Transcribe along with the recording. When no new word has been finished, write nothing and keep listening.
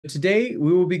Today,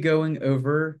 we will be going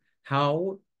over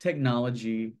how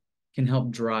technology can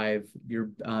help drive your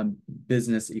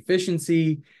business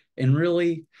efficiency and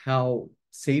really how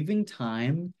saving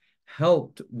time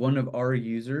helped one of our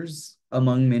users,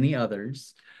 among many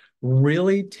others,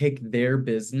 really take their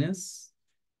business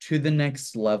to the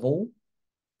next level.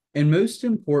 And most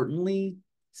importantly,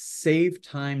 save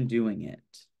time doing it.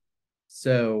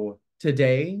 So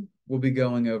today we'll be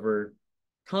going over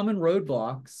common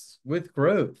roadblocks with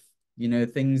growth,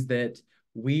 things that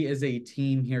we as a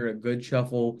team here at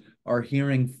Goodshuffle are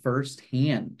hearing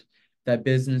firsthand that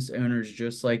business owners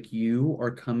just like you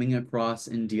are coming across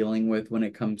and dealing with when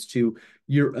it comes to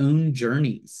your own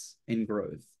journeys in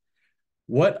growth.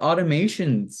 What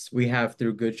automations we have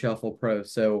through Goodshuffle Pro.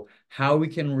 So how we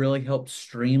can really help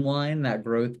streamline that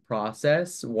growth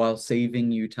process while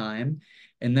saving you time.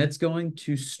 And that's going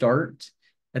to start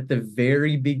at the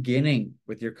very beginning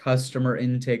with your customer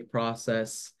intake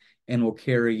process and will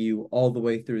carry you all the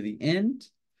way through the end.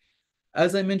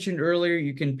 As I mentioned earlier,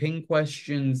 you can ping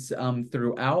questions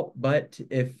throughout, but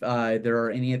if there are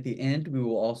any at the end, we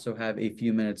will also have a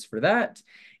few minutes for that.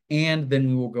 And then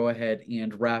we will go ahead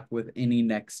and wrap with any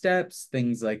next steps,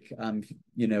 things like,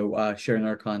 sharing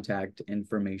our contact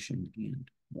information and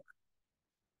more.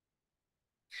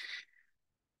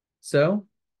 So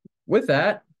with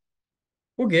that,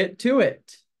 we'll get to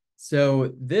it.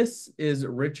 So this is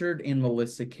Richard and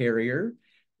Melissa Carrier.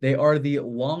 They are the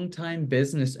longtime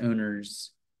business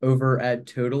owners over at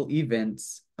Total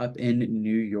Events up in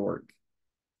New York.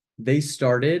 They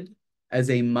started as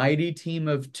a mighty team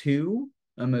of two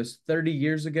almost 30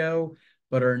 years ago,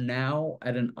 but are now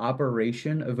at an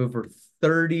operation of over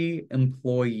 30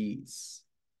 employees.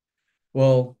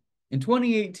 Well, in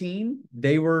 2018,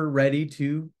 they were ready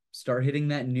to start hitting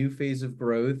that new phase of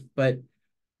growth, but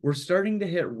we're starting to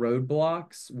hit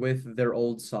roadblocks with their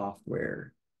old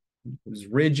software. It was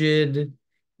rigid, it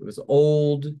was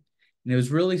old, and it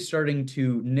was really starting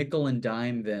to nickel and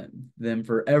dime them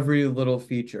for every little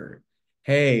feature.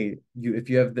 Hey, if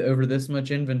you have over this much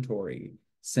inventory,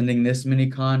 sending this many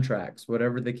contracts,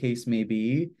 whatever the case may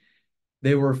be,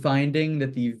 they were finding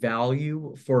that the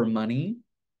value for money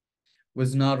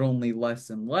was not only less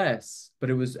and less, but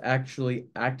it was actually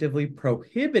actively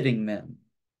prohibiting them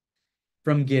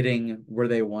from getting where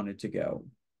they wanted to go.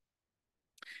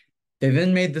 They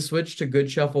then made the switch to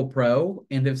Goodshuffle Pro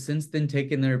and have since then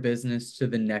taken their business to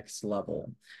the next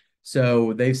level.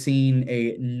 So they've seen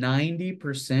a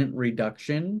 90%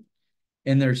 reduction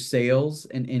in their sales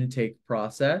and intake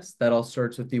process. That all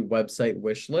starts with the website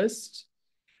wish list,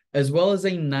 as well as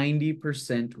a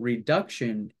 90%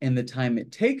 reduction in the time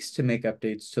it takes to make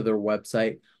updates to their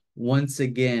website. Once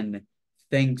again,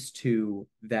 thanks to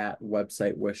that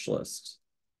website wish list.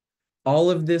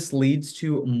 All of this leads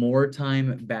to more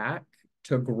time back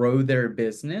to grow their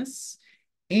business,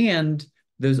 and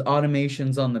those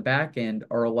automations on the back end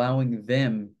are allowing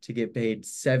them to get paid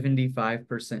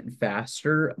 75%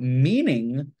 faster,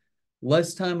 meaning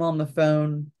less time on the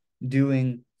phone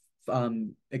doing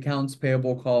accounts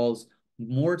payable calls,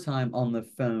 more time on the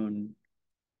phone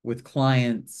with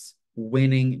clients,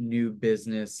 winning new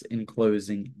business and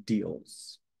closing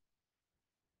deals.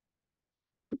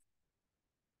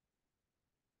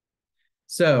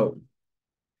 So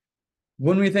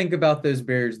when we think about those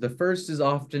barriers, the first is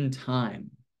often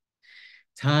time.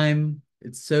 Time,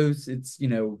 it's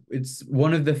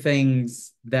one of the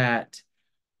things that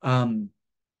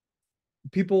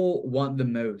people want the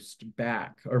most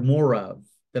back or more of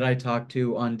that I talk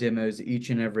to on demos each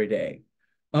and every day.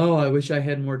 Oh, I wish I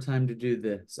had more time to do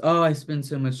this. Oh, I spend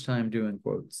so much time doing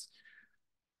quotes.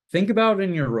 Think about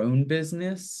in your own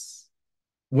business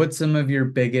what some of your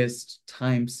biggest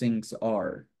time sinks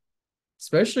are,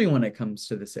 especially when it comes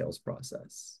to the sales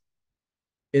process.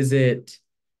 Is it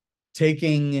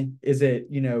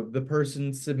the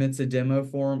person submits a demo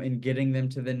form and getting them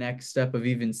to the next step of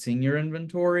even seeing your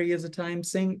inventory is a time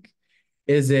sink?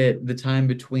 Is it the time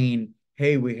between,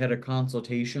 hey, we had a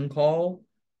consultation call,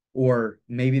 or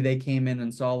maybe they came in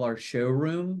and saw our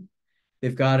showroom.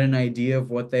 They've got an idea of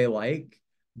what they like,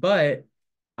 but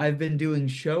I've been doing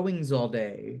showings all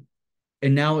day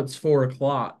and now it's 4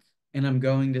 o'clock and I'm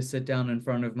going to sit down in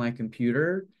front of my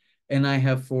computer and I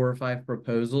have 4 or 5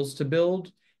 proposals to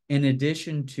build in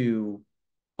addition to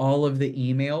all of the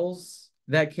emails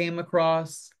that came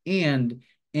across and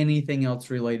anything else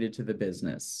related to the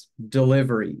business,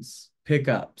 deliveries,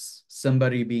 pickups,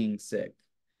 somebody being sick.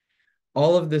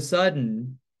 All of the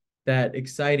sudden, that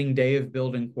exciting day of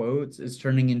building quotes is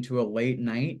turning into a late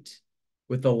night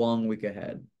with a long week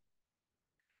ahead.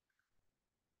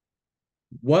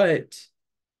 What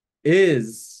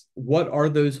are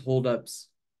those holdups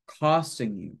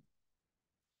costing you?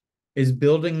 Is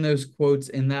building those quotes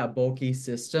in that bulky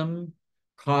system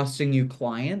costing you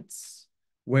clients,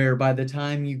 where by the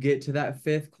time you get to that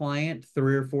fifth client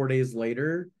 3 or 4 days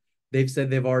later, they've said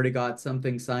they've already got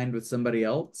something signed with somebody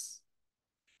else?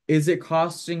 Is it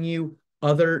costing you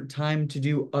other time to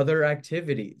do other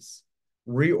activities,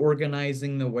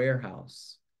 reorganizing the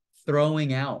warehouse,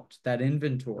 throwing out that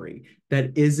inventory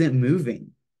that isn't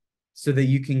moving so that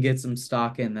you can get some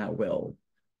stock in that will?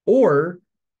 Or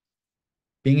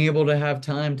being able to have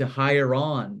time to hire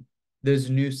on those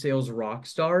new sales rock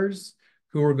stars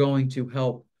who are going to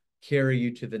help carry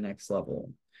you to the next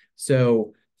level.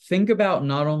 So think about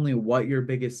not only what your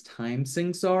biggest time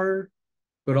sinks are,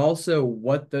 but also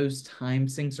what those time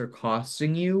sinks are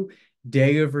costing you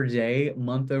day over day,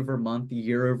 month over month,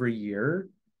 year over year,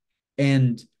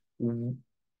 and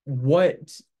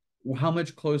what, how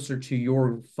much closer to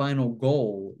your final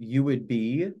goal you would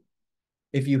be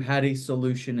if you had a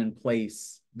solution in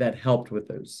place that helped with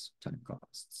those time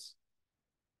costs.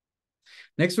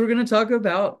 Next, we're going to talk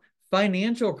about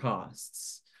financial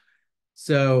costs.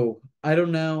 So I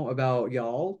don't know about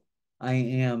y'all. I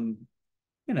am,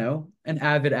 an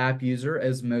avid app user,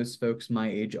 as most folks my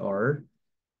age are,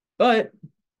 but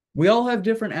we all have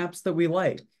different apps that we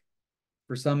like.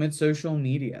 For some, it's social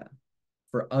media.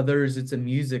 For others, it's a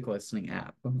music listening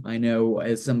app. I know,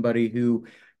 as somebody who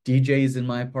DJs in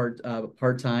my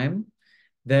part-time,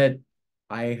 that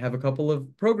I have a couple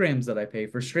of programs that I pay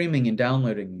for streaming and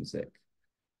downloading music.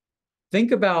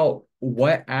 Think about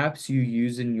what apps you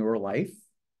use in your life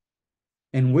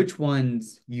and which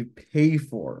ones you pay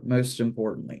for, most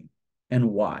importantly,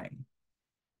 and why.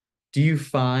 Do you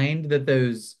find that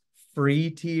those free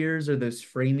tiers or those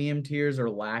freemium tiers are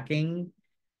lacking?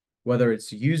 Whether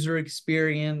it's user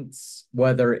experience,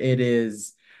 whether it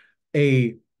is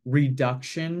a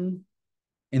reduction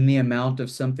in the amount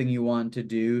of something you want to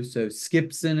do. So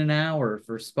skips in an hour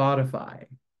for Spotify,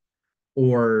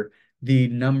 or the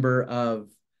number of,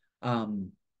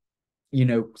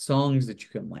 songs that you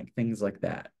can like, things like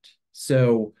that.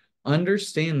 So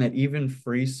understand that even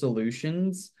free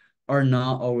solutions are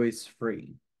not always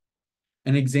free.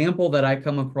 An example that I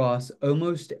come across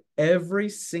almost every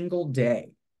single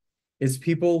day is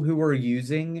people who are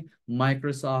using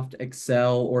Microsoft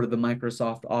Excel or the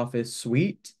Microsoft Office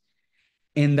suite,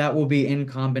 and that will be in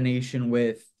combination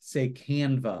with, say,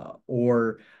 Canva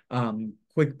or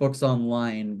QuickBooks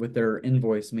Online with their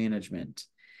invoice management.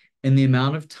 And the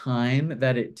amount of time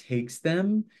that it takes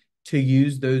them to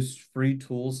use those free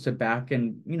tools to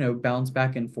bounce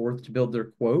back and forth to build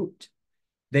their quote,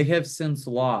 they have since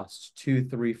lost 2,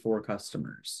 3, 4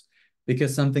 customers,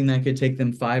 because something that could take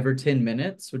them 5 or 10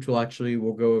 minutes, which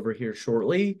we'll go over here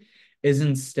shortly, is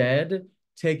instead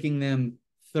taking them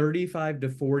 35 to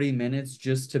 40 minutes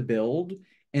just to build.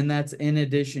 And that's in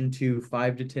addition to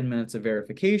 5 to 10 minutes of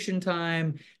verification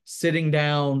time, sitting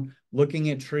down, looking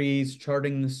at trees,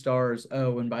 charting the stars.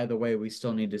 Oh, and by the way, we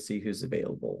still need to see who's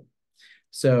available.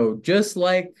 So just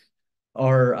like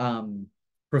our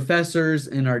professors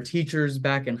and our teachers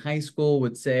back in high school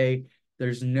would say,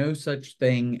 there's no such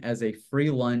thing as a free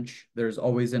lunch. There's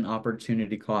always an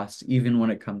opportunity cost, even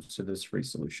when it comes to those free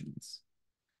solutions.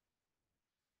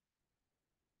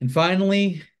 And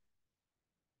finally,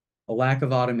 a lack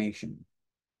of automation.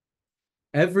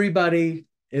 Everybody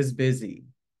is busy.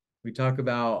 We talk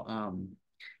about, I'm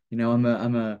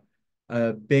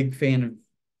a big fan of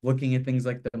looking at things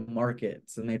like the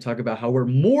markets, and they talk about how we're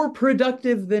more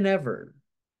productive than ever,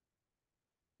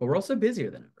 but we're also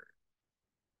busier than ever.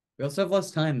 We also have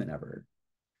less time than ever.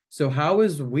 So how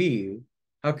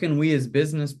can we as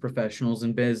business professionals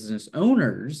and business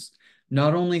owners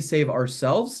not only save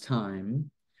ourselves time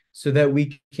so that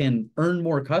we can earn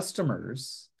more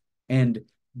customers and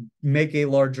make a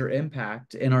larger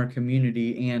impact in our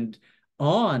community and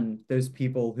on those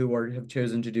people who have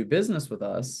chosen to do business with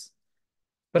us,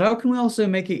 but how can we also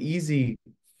make it easy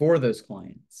for those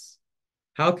clients?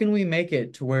 How can we make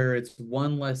it to where it's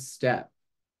one less step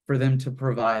for them to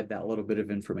provide that little bit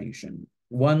of information?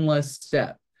 One less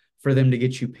step for them to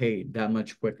get you paid that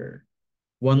much quicker.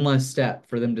 One less step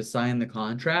for them to sign the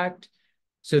contract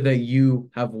so that you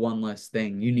have one less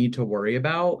thing you need to worry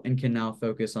about and can now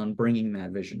focus on bringing that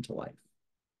vision to life.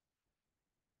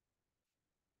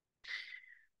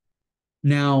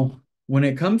 Now, when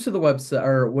it comes to the website,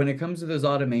 or when it comes to those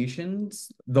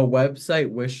automations, the website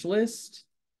wish list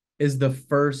is the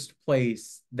first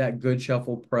place that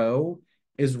Goodshuffle Pro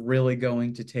is really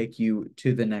going to take you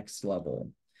to the next level.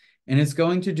 And it's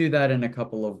going to do that in a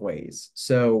couple of ways.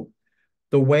 So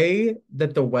the way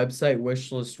that the website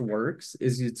wish list works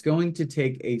is it's going to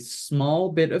take a small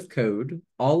bit of code,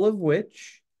 all of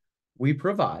which we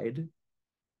provide,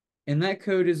 and that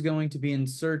code is going to be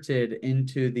inserted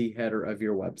into the header of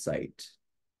your website.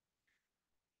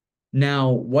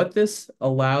 Now, what this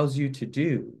allows you to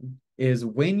do is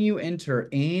when you enter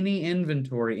any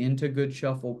inventory into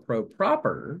Goodshuffle Pro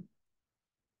proper,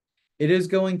 it is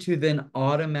going to then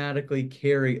automatically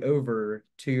carry over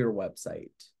to your website.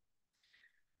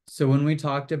 So when we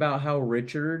talked about how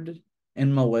Richard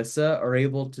and Melissa are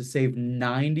able to save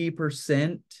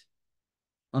 90%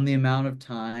 on the amount of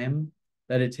time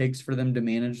that it takes for them to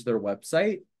manage their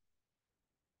website,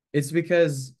 it's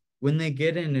because when they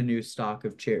get in a new stock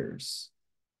of chairs,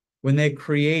 when they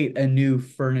create a new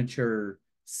furniture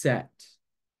set,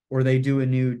 or they do a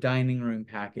new dining room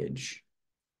package,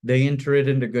 they enter it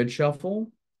into Goodshuffle,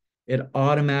 it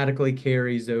automatically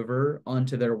carries over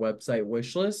onto their website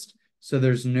wish list. So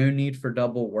there's no need for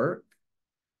double work.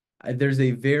 There's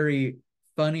a very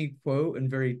funny quote and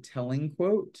very telling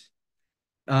quote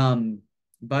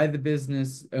by the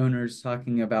business owners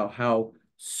talking about how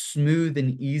smooth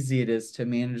and easy it is to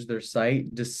manage their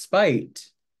site despite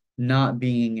not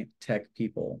being tech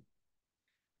people.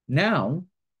 Now,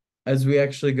 as we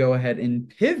actually go ahead and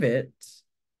pivot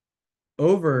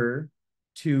over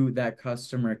to that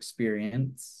customer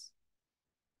experience,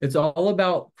 it's all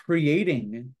about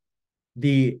creating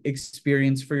the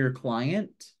experience for your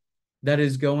client that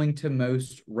is going to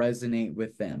most resonate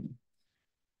with them.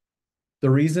 The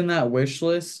reason that wish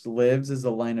list lives as a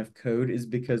line of code is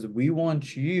because we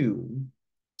want you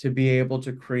to be able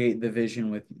to create the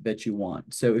vision that you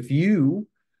want. So if you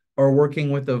are working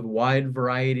with a wide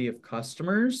variety of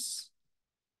customers,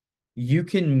 you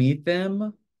can meet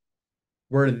them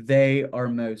where they are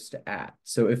most at.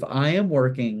 So if I am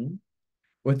working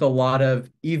with a lot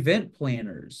of event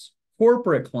planners,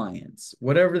 corporate clients,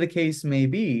 whatever the case may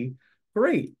be,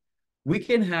 great. We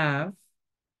can have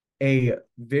a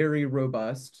very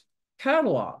robust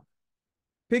catalog.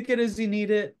 Pick it as you need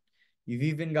it. You've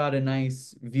even got a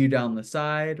nice view down the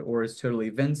side, or as Total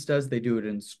Events does, they do it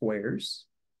in squares.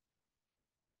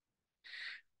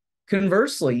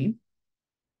 Conversely,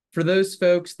 for those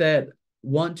folks that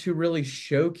want to really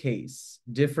showcase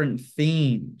different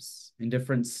themes and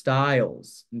different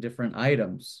styles and different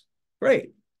items,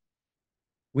 great.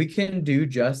 We can do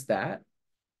just that.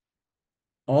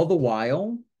 All the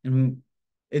while, and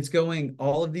it's going,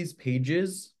 all of these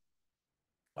pages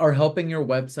are helping your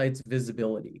website's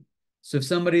visibility. So if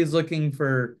somebody is looking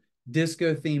for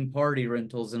disco themed party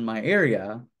rentals in my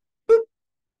area, boop,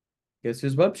 guess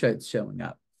whose website's showing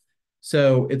up?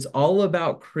 So it's all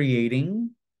about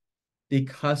creating the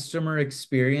customer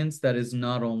experience that is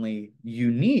not only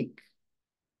unique,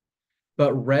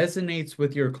 but resonates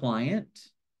with your client,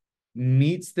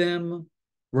 meets them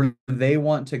where they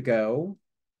want to go,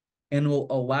 and will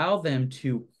allow them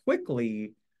to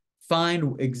quickly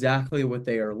find exactly what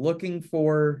they are looking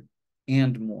for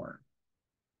and more.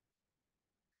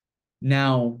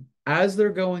 Now, as they're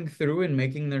going through and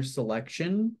making their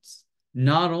selections,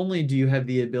 not only do you have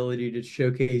the ability to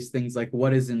showcase things like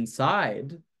what is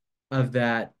inside of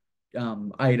that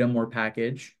item or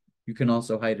package, you can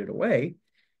also hide it away.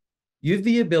 You have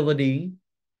the ability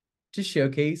to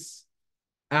showcase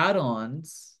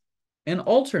add-ons and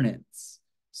alternates.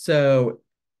 So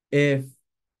if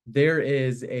there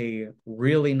is a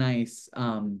really nice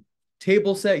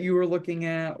table set you were looking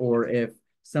at, or if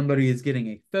somebody is getting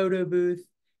a photo booth,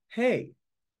 hey,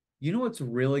 you know what's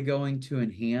really going to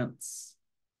enhance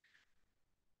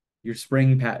your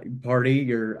spring party,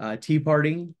 your tea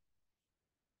party?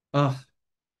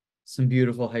 Some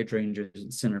beautiful hydrangea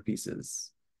centerpieces.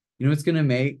 You know what's going to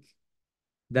make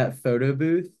that photo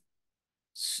booth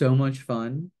so much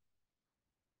fun?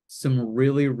 Some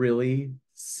really, really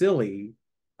silly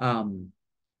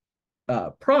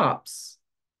props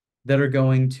that are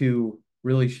going to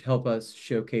really help us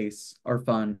showcase our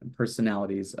fun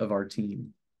personalities of our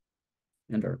team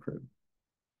and our crew.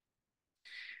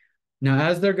 Now,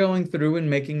 as they're going through and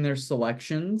making their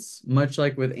selections, much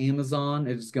like with Amazon,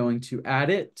 it is going to add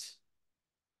it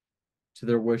to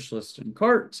their wish list and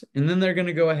cart, and then they're going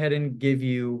to go ahead and give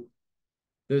you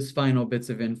those final bits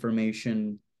of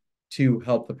information to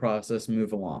help the process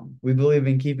move along. We believe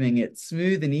in keeping it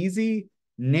smooth and easy.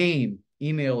 Name,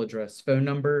 email address, phone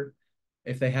number.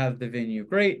 If they have the venue,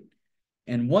 great.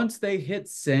 And once they hit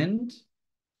send,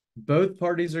 both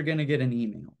parties are going to get an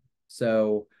email.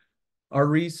 So our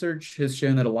research has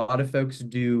shown that a lot of folks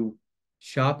do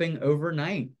shopping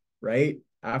overnight, right?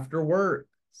 After work,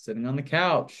 sitting on the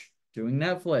couch, doing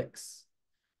Netflix.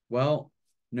 Well,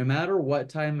 no matter what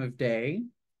time of day,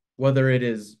 whether it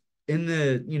is in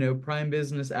the prime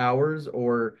business hours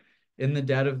or in the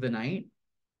dead of the night,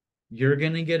 you're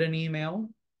going to get an email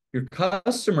Your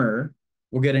customer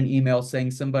will get an email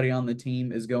saying somebody on the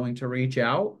team is going to reach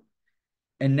out.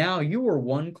 And now you are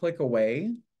one click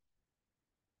away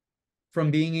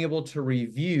from being able to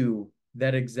review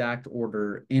that exact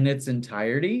order in its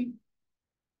entirety.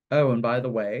 Oh, and by the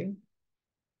way,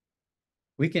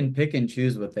 we can pick and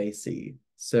choose what they see.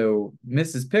 So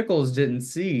Mrs. Pickles didn't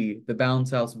see the bounce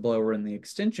house blower and the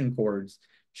extension cords.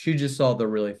 She just saw the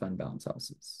really fun bounce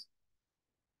houses.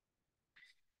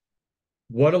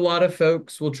 What a lot of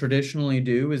folks will traditionally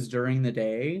do is during the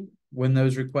day, when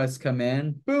those requests come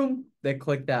in, boom, they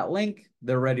click that link,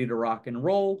 they're ready to rock and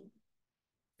roll.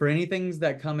 For any things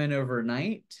that come in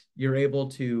overnight, you're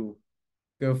able to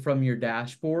go from your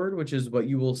dashboard, which is what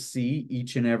you will see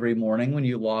each and every morning when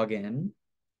you log in.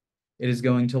 It is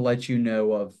going to let you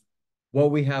know of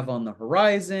what we have on the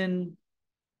horizon.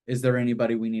 Is there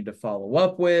anybody we need to follow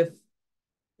up with?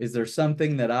 Is there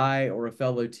something that I or a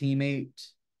fellow teammate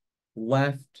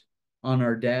left on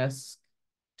our desk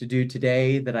to do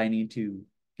today that I need to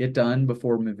get done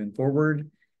before moving forward?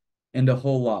 And a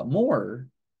whole lot more.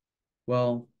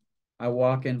 Well, I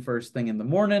walk in first thing in the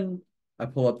morning. I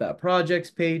pull up that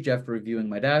projects page after reviewing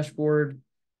my dashboard.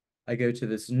 I go to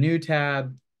this new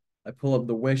tab. I pull up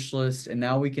the wish list, and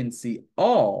now we can see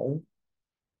all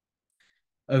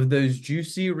of those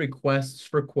juicy requests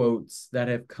for quotes that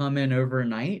have come in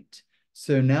overnight.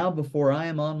 So now, before I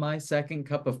am on my second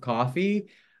cup of coffee,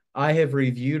 I have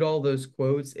reviewed all those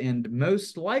quotes and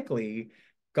most likely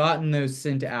gotten those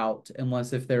sent out,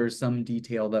 unless if there is some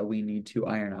detail that we need to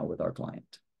iron out with our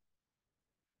client.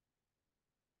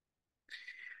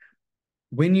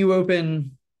 When you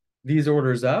open these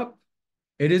orders up,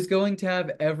 it is going to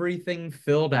have everything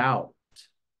filled out.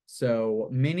 So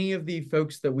many of the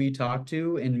folks that we talk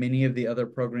to in many of the other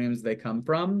programs they come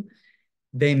from,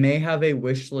 they may have a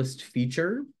wish list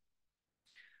feature,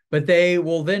 but they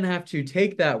will then have to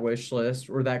take that wish list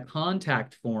or that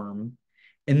contact form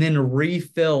and then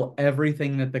refill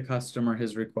everything that the customer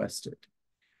has requested.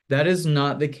 That is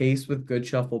not the case with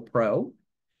Goodshuffle Pro.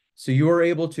 So you are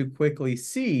able to quickly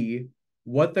see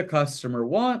what the customer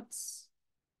wants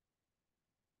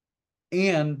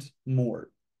and more.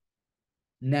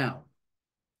 Now,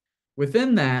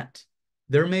 within that,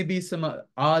 there may be some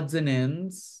odds and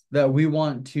ends that we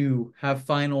want to have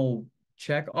final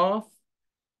check off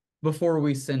before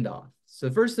we send off. So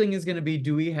the first thing is going to be,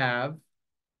 do we have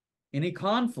any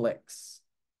conflicts?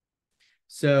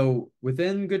 So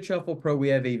within Goodshuffle Pro, we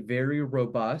have a very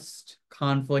robust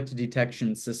conflict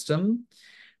detection system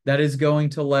that is going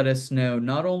to let us know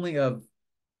not only of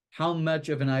how much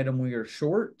of an item we are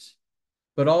short,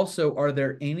 but also, are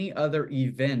there any other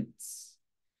events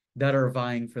that are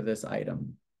vying for this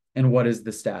item? And what is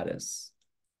the status?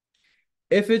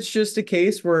 If it's just a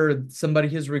case where somebody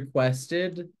has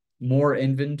requested more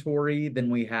inventory than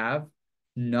we have,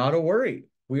 not a worry.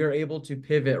 We are able to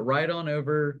pivot right on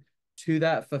over to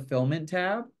that fulfillment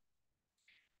tab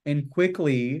and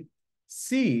quickly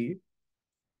see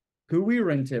who we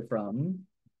rent it from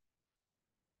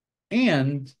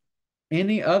and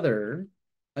any other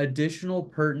additional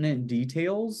pertinent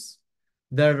details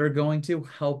that are going to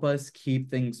help us keep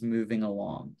things moving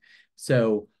along.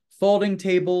 So folding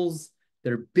tables,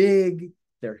 they're big,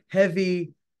 they're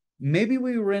heavy. Maybe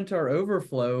we rent our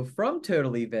overflow from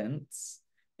Total Events,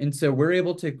 and so we're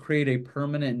able to create a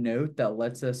permanent note that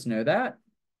lets us know that.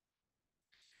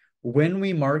 When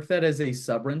we mark that as a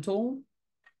subrental,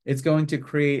 it's going to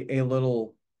create a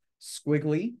little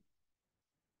squiggly.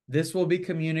 This will be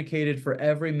communicated for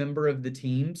every member of the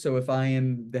team. So if I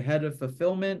am the head of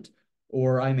fulfillment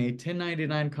or I'm a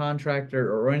 1099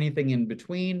 contractor or anything in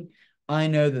between, I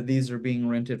know that these are being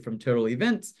rented from Total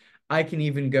Events. I can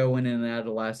even go in and add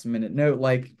a last minute note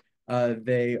like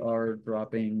they are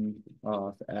dropping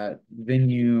off at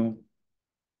venue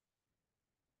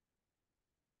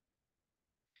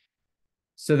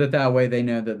so that way they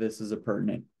know that this is a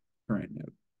pertinent current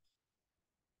note.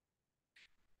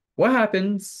 What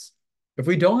happens if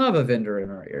we don't have a vendor in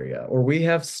our area or we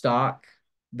have stock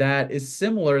that is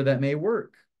similar that may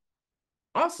work?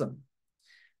 Awesome.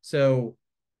 So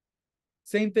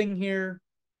same thing here.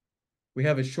 We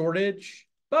have a shortage,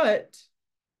 but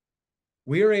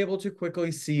we are able to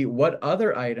quickly see what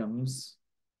other items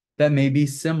that may be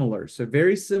similar. So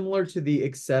very similar to the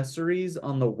accessories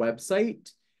on the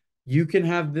website, you can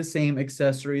have the same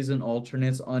accessories and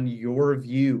alternates on your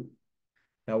view.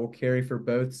 That will carry for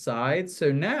both sides.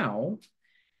 So now,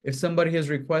 if somebody has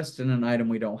requested an item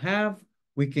we don't have,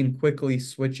 we can quickly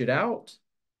switch it out.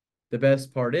 The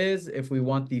best part is, if we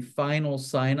want the final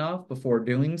sign-off before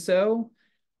doing so,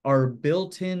 our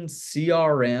built-in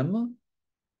CRM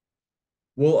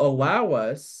will allow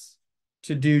us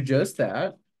to do just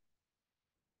that.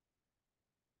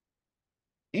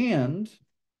 And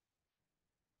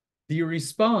the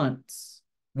response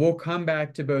will come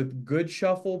back to both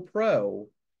Goodshuffle Pro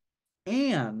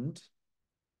and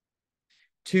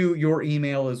to your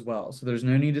email as well. So there's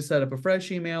no need to set up a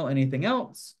fresh email, anything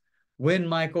else. When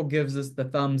Michael gives us the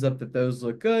thumbs up that those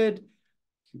look good,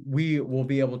 we will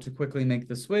be able to quickly make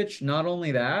the switch. Not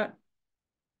only that,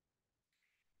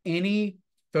 any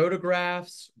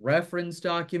photographs, reference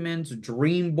documents,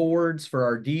 dream boards for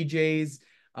our DJs,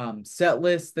 set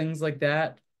lists, things like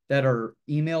that, that are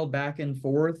emailed back and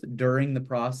forth during the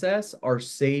process are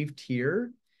saved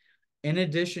here, in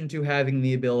addition to having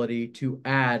the ability to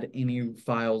add any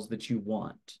files that you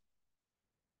want.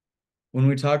 When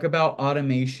we talk about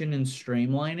automation and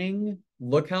streamlining,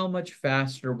 look how much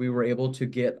faster we were able to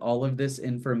get all of this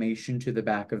information to the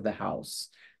back of the house.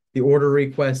 The order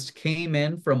request came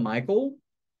in from Michael.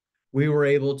 We were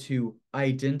able to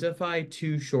identify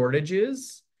 2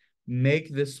 shortages,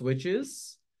 make the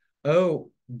switches.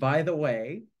 Oh, by the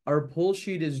way, our pull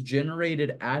sheet is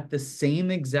generated at the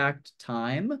same exact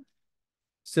time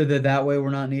so that way we're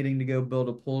not needing to go build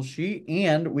a pull sheet,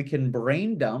 and we can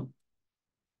brain dump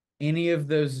any of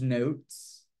those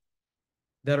notes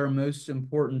that are most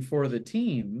important for the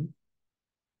team,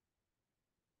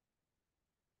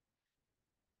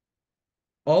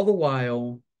 all the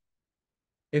while,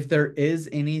 if there is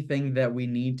anything that we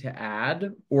need to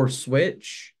add or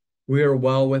switch, we are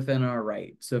well within our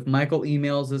right. So if Michael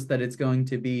emails us that it's going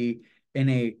to be in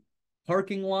a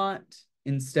parking lot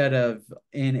instead of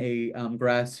in a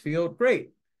grass field,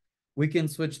 great. We can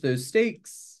switch those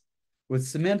stakes with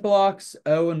cement blocks.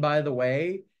 Oh, and by the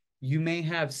way, you may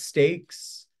have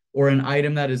stakes or an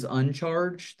item that is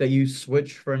uncharged that you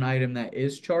switch for an item that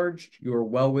is charged. You are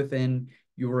well within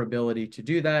your ability to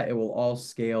do that. It will all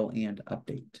scale and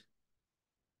update.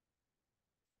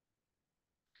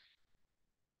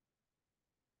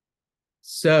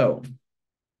 So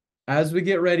as we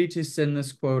get ready to send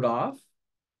this quote off,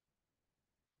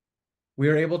 we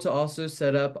are able to also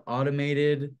set up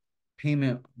automated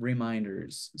payment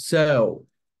reminders. So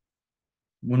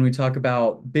when we talk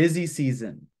about busy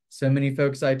season, so many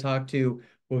folks I talk to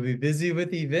will be busy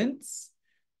with events,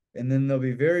 and then they'll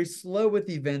be very slow with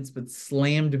events, but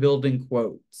slammed building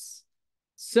quotes.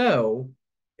 So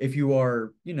if you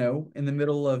are, in the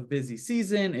middle of busy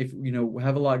season, if,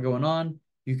 have a lot going on,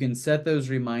 you can set those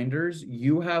reminders.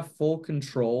 You have full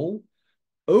control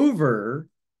over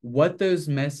what those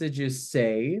messages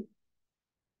say,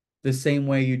 the same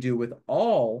way you do with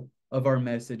all of our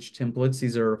message templates.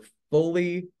 These are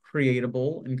fully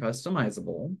creatable and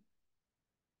customizable.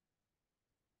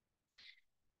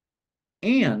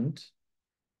 And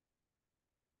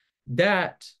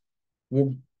that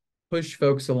will push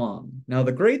folks along. Now,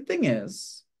 the great thing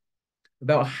is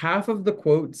about half of the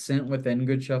quotes sent within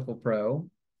Goodshuffle Pro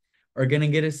are going to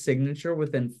get a signature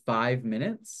within 5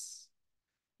 minutes,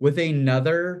 with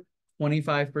another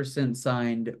 25%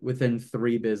 signed within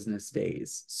 3 business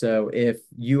days. So if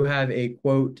you have a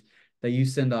quote that you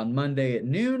send on Monday at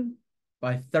noon,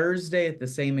 by Thursday at the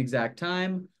same exact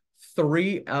time,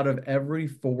 3 out of every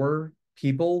 4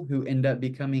 people who end up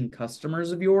becoming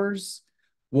customers of yours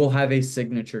will have a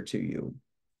signature to you.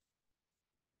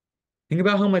 Think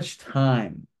about how much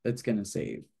time that's going to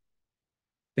save.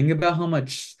 Think about how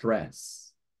much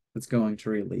stress it's going to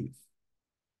relieve.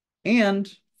 And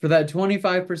for that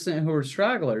 25% who are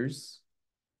stragglers,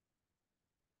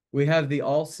 we have the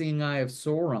all-seeing eye of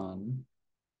Sauron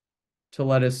to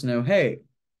let us know, hey,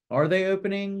 are they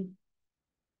opening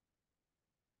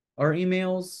our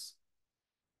emails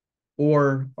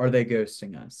or are they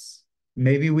ghosting us?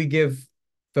 Maybe we give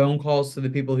phone calls to the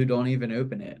people who don't even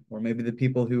open it, or maybe the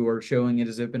people who are showing it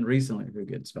as open recently who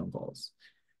gets phone calls.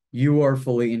 You are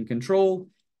fully in control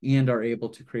and are able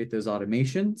to create those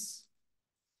automations.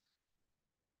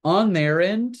 On their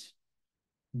end,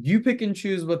 you pick and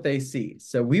choose what they see.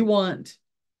 So we want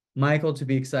Michael to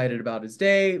be excited about his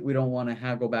day. We don't want to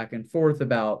haggle back and forth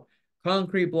about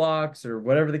concrete blocks or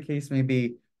whatever the case may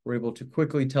be. We're able to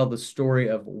quickly tell the story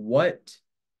of what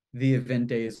the event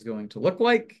day is going to look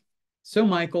like. So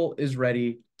Michael is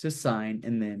ready to sign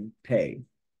and then pay.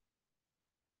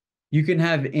 You can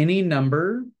have any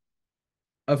number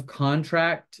of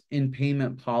contract and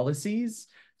payment policies.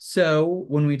 So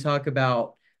when we talk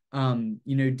about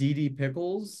Dee Dee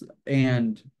Pickles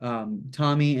and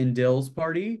Tommy and Dill's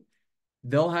party,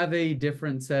 they'll have a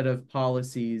different set of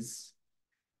policies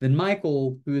than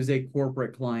Michael, who is a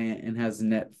corporate client and has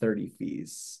net 30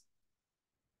 fees.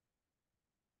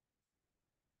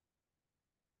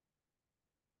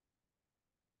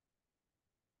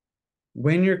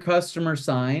 When your customer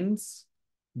signs,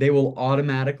 they will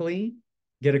automatically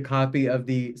get a copy of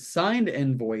the signed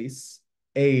invoice.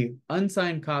 A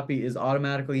unsigned copy is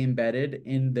automatically embedded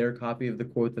in their copy of the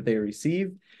quote that they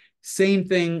receive. Same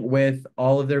thing with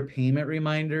all of their payment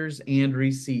reminders and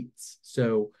receipts.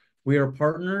 So we are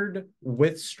partnered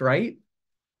with Stripe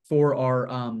for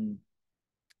our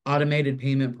automated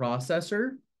payment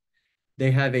processor.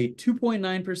 They have a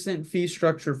 2.9% fee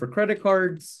structure for credit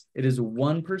cards. It is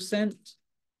 1%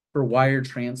 for wire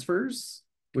transfers,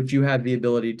 which you have the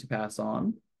ability to pass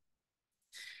on.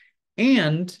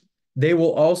 And they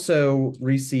will also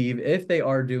receive, if they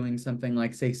are doing something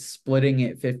like, say, splitting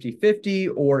it 50-50,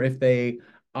 or if they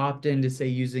opt into, say,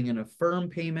 using an Affirm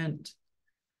payment,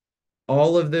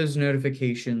 all of those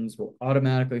notifications will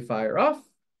automatically fire off.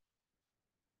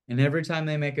 And every time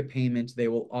they make a payment, they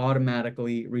will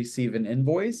automatically receive an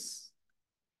invoice.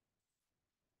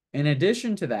 In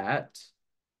addition to that,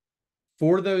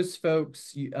 for those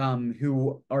folks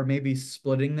who are maybe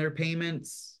splitting their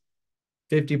payments,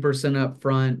 50% up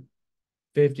front,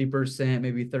 50%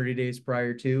 maybe 30 days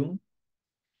prior to,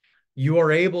 you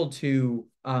are able to,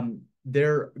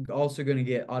 they're also going to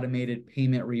get automated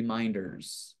payment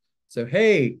reminders. So,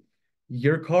 hey,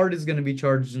 your card is going to be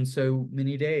charged in so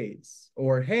many days.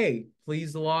 Or, hey,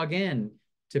 please log in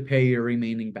to pay your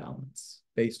remaining balance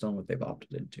based on what they've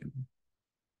opted into.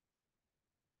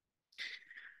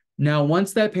 Now,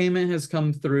 once that payment has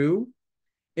come through,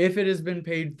 if it has been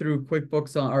paid through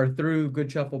QuickBooks or through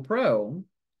Goodshuffle Pro,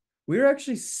 we're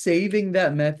actually saving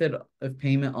that method of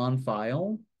payment on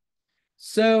file.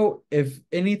 So if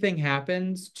anything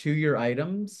happens to your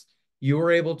items, you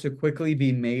are able to quickly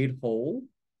be made whole.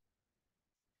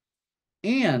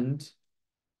 And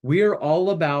we are all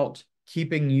about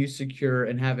keeping you secure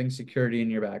and having security in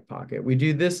your back pocket. We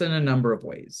do this in a number of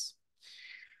ways.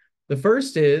 The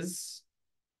first is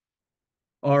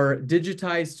our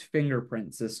digitized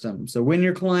fingerprint system. So when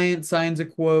your client signs a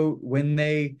quote, when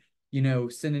they,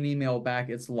 send an email back,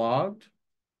 it's logged.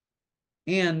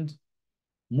 And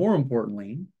more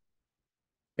importantly,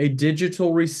 a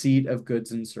digital receipt of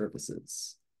goods and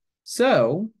services.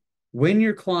 So when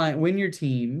your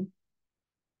team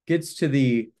gets to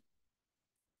the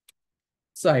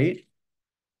site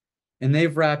and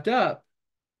they've wrapped up,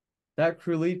 that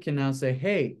crew lead can now say,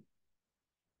 hey,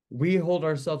 we hold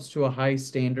ourselves to a high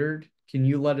standard. Can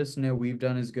you let us know we've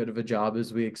done as good of a job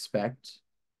as we expect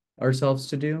ourselves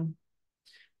to do?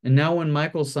 And now when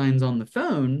Michael signs on the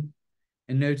phone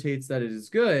and notates that it is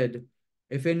good,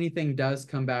 if anything does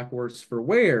come back worse for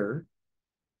wear,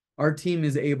 our team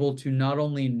is able to not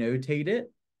only notate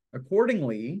it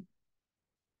accordingly,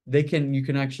 you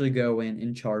can actually go in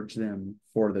and charge them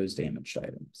for those damaged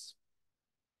items.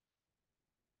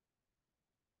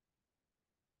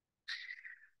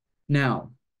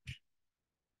 Now,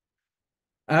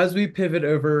 as we pivot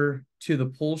over to the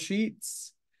pull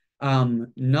sheets,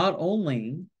 not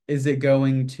only is it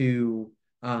going to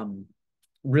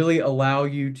really allow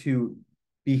you to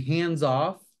be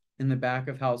hands-off in the back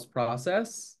of house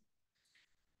process,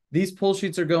 these pull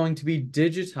sheets are going to be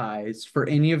digitized for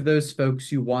any of those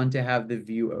folks you want to have the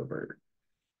view over.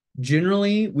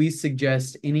 Generally, we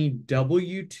suggest any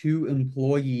W-2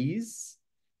 employees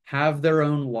have their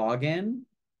own login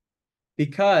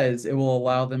because it will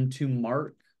allow them to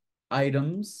mark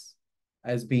items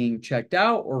as being checked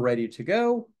out or ready to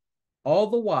go. All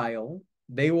the while,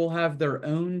 they will have their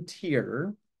own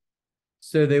tier,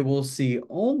 so they will see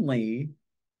only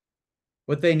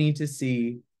what they need to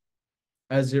see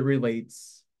as it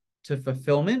relates to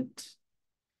fulfillment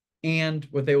and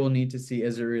what they will need to see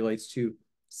as it relates to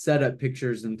setup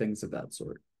pictures and things of that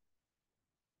sort.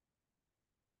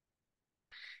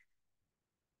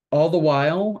 All the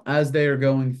while, as they are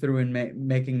going through and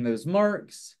making those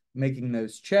marks, making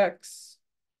those checks,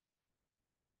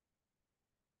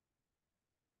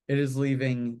 it is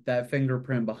leaving that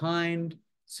fingerprint behind.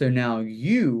 So now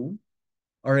you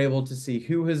are able to see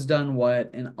who has done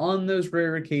what. And on those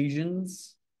rare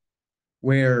occasions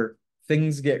where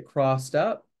things get crossed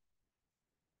up,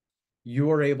 you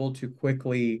are able to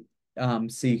quickly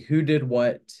see who did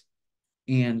what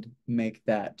and make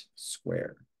that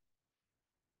square.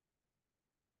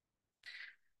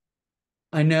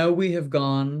 I know we have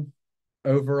gone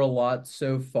over a lot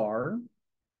so far.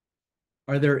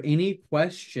 Are there any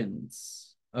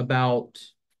questions about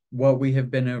what we have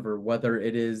been over, whether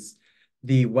it is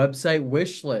the website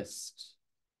wish list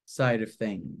side of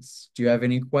things? Do you have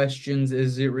any questions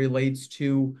as it relates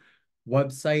to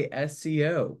website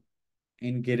SEO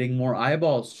and getting more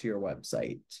eyeballs to your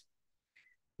website?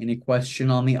 Any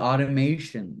question on the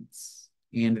automations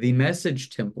and the message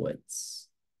templates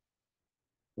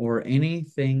or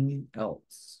anything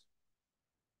else?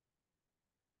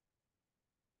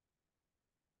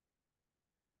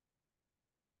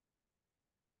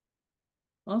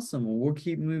 Awesome. Well, we'll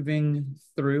keep moving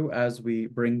through as we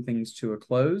bring things to a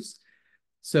close.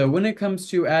 So when it comes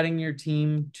to adding your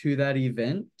team to that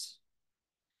event,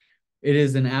 it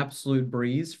is an absolute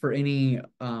breeze for any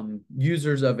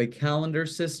users of a calendar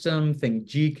system. Think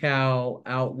GCal,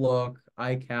 Outlook,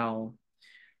 iCal.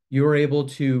 You're able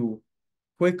to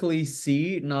quickly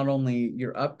see not only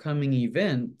your upcoming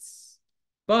events,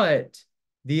 but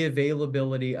the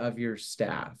availability of your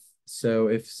staff. So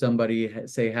if somebody,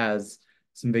 say, has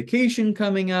some vacation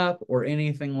coming up or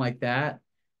anything like that,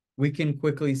 we can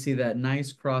quickly see that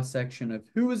nice cross section of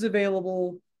who is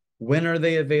available, when are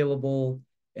they available,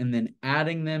 and then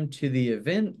adding them to the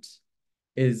event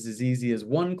is as easy as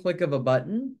one click of a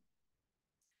button,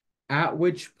 at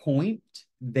which point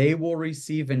they will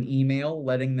receive an email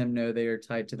letting them know they are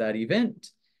tied to that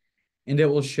event, and it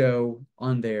will show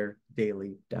on their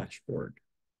daily dashboard.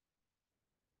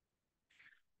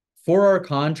 For our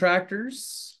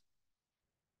contractors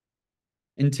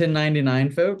and 1099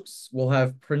 folks, we'll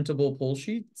have printable pull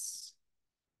sheets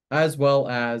as well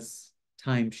as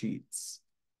timesheets.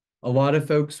 A lot of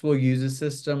folks will use a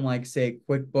system like, say,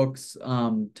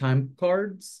 QuickBooks time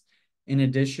cards in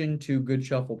addition to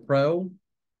Goodshuffle Pro.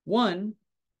 One,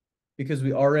 because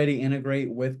we already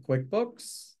integrate with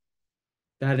QuickBooks,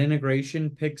 that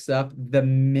integration picks up the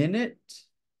minute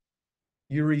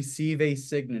you receive a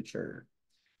signature.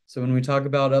 So when we talk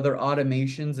about other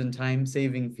automations and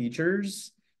time-saving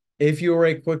features, if you're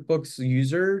a QuickBooks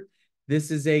user, this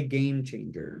is a game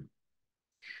changer.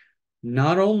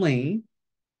 Not only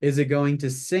is it going to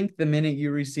sync the minute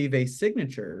you receive a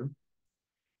signature,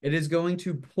 it is going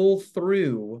to pull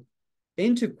through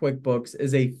into QuickBooks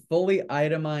as a fully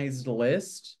itemized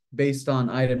list based on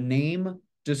item name,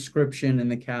 description,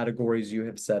 and the categories you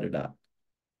have set it up.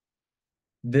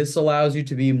 This allows you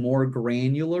to be more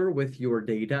granular with your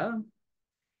data.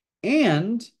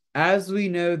 And as we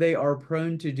know they are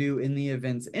prone to do in the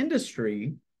events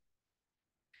industry,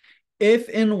 if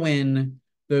and when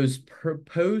those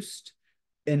post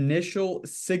initial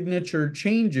signature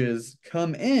changes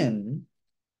come in,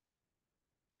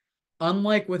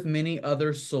 unlike with many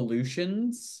other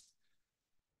solutions,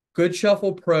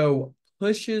 Goodshuffle Pro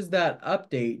pushes that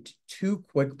update to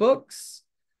QuickBooks.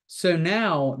 So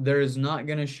now there is not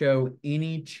going to show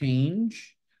any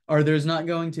change, or there's not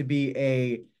going to be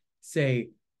a,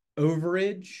 say,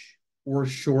 overage or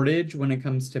shortage when it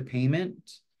comes to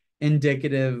payment,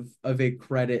 indicative of a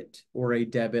credit or a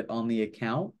debit on the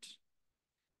account.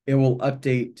 It will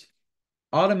update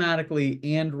automatically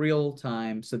and real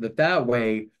time so that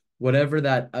way, whatever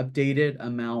that updated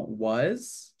amount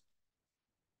was,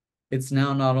 it's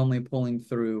now not only pulling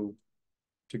through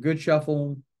to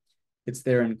Goodshuffle, it's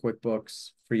there in QuickBooks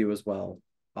for you as well,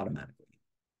 automatically.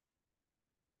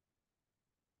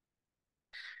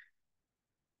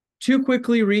 To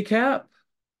quickly recap,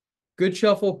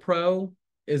 Goodshuffle Pro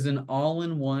is an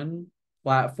all-in-one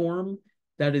platform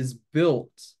that is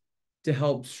built to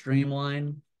help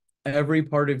streamline every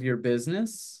part of your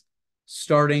business,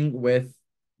 starting with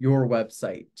your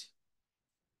website.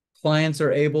 Clients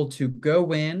are able to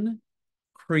go in,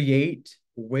 create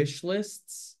wish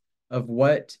lists of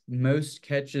what most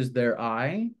catches their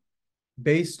eye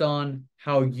based on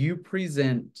how you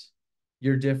present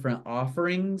your different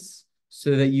offerings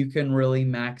so that you can really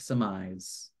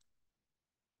maximize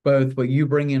both what you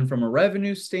bring in from a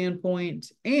revenue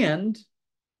standpoint and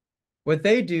what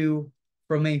they do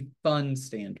from a fun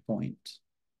standpoint.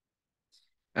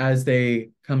 As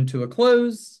they come to a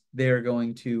close, they're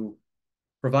going to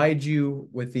provide you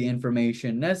with the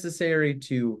information necessary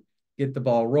to get the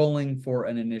ball rolling for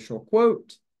an initial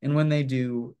quote. And when they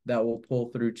do, that will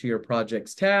pull through to your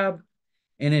projects tab,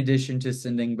 in addition to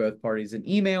sending both parties an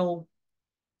email,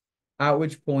 at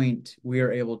which point we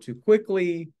are able to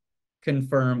quickly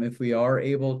confirm if we are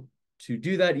able to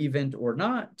do that event or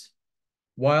not,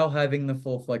 while having the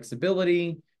full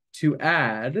flexibility to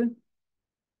add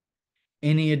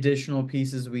any additional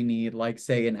pieces we need, like,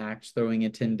 say, an axe throwing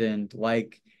attendant,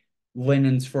 like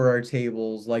linens for our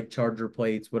tables, like charger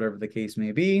plates, whatever the case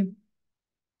may be,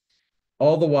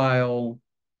 all the while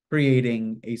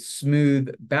creating a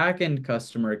smooth back-end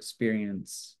customer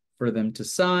experience for them to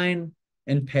sign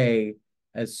and pay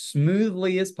as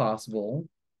smoothly as possible,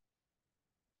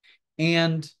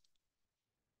 and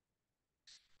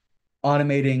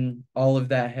automating all of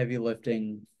that heavy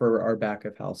lifting for our back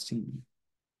of house team.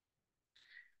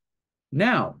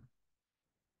 Now,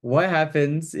 what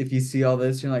happens if you see all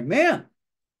this and you're like, man,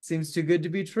 seems too good to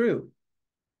be true?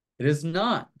 It is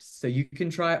not. So you can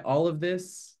try all of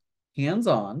this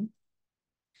hands-on.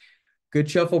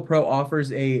 Goodshuffle Pro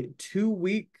offers a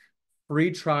 2-week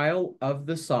free trial of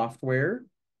the software.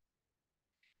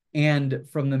 And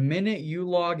from the minute you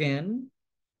log in,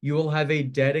 you will have a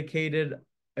dedicated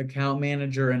account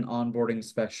manager and onboarding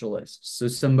specialist. So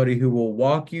somebody who will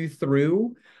walk you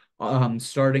through,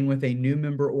 starting with a new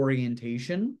member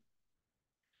orientation.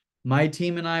 My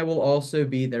team and I will also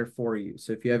be there for you.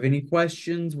 So if you have any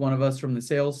questions, one of us from the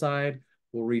sales side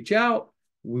will reach out.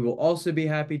 We will also be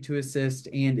happy to assist.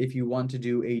 And if you want to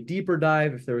do a deeper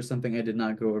dive, if there was something I did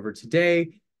not go over today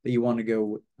that you want to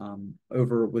go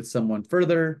over with someone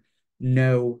further,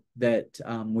 know that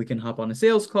we can hop on a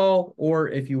sales call. Or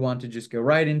if you want to just go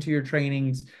right into your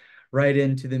trainings, right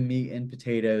into the meat and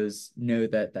potatoes, know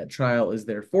that that trial is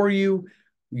there for you.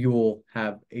 You'll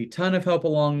have a ton of help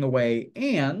along the way.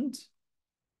 And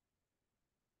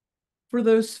for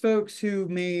those folks who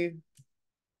may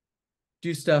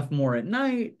do stuff more at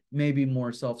night, maybe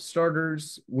more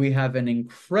self-starters, we have an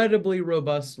incredibly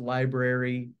robust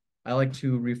library. I like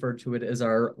to refer to it as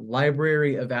our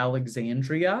Library of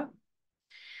Alexandria.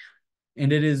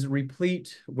 And it is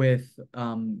replete with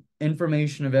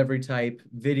information of every type,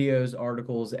 videos,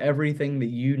 articles, everything that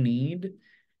you need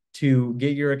to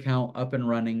get your account up and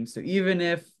running. So even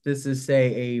if this is,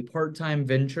 say, a part-time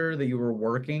venture that you were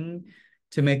working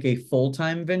to make a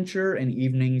full-time venture and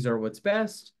evenings are what's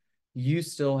best, you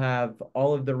still have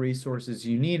all of the resources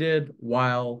you needed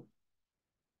while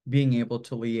being able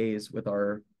to liaise with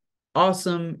our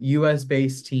awesome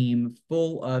US-based team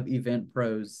full of event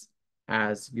pros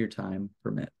as your time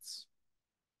permits.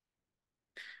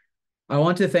 I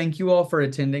want to thank you all for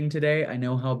attending today. I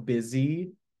know how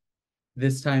busy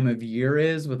this time of year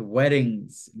is with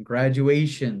weddings and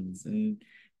graduations and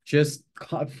just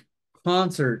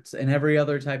concerts and every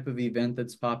other type of event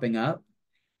that's popping up.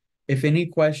 If any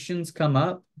questions come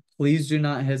up, please do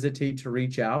not hesitate to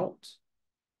reach out.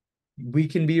 We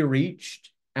can be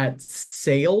reached at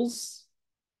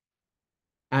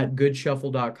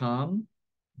sales@goodshuffle.com.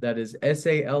 That is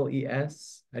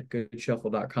SALES at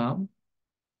goodshuffle.com.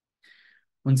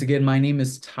 Once again, my name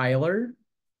is Tyler.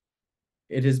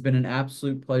 It has been an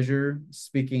absolute pleasure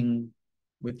speaking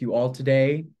with you all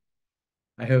today.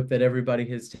 I hope that everybody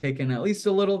has taken at least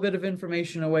a little bit of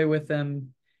information away with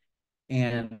them.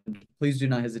 And please do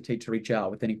not hesitate to reach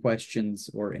out with any questions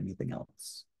or anything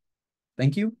else.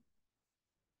 Thank you,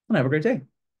 and have a great day.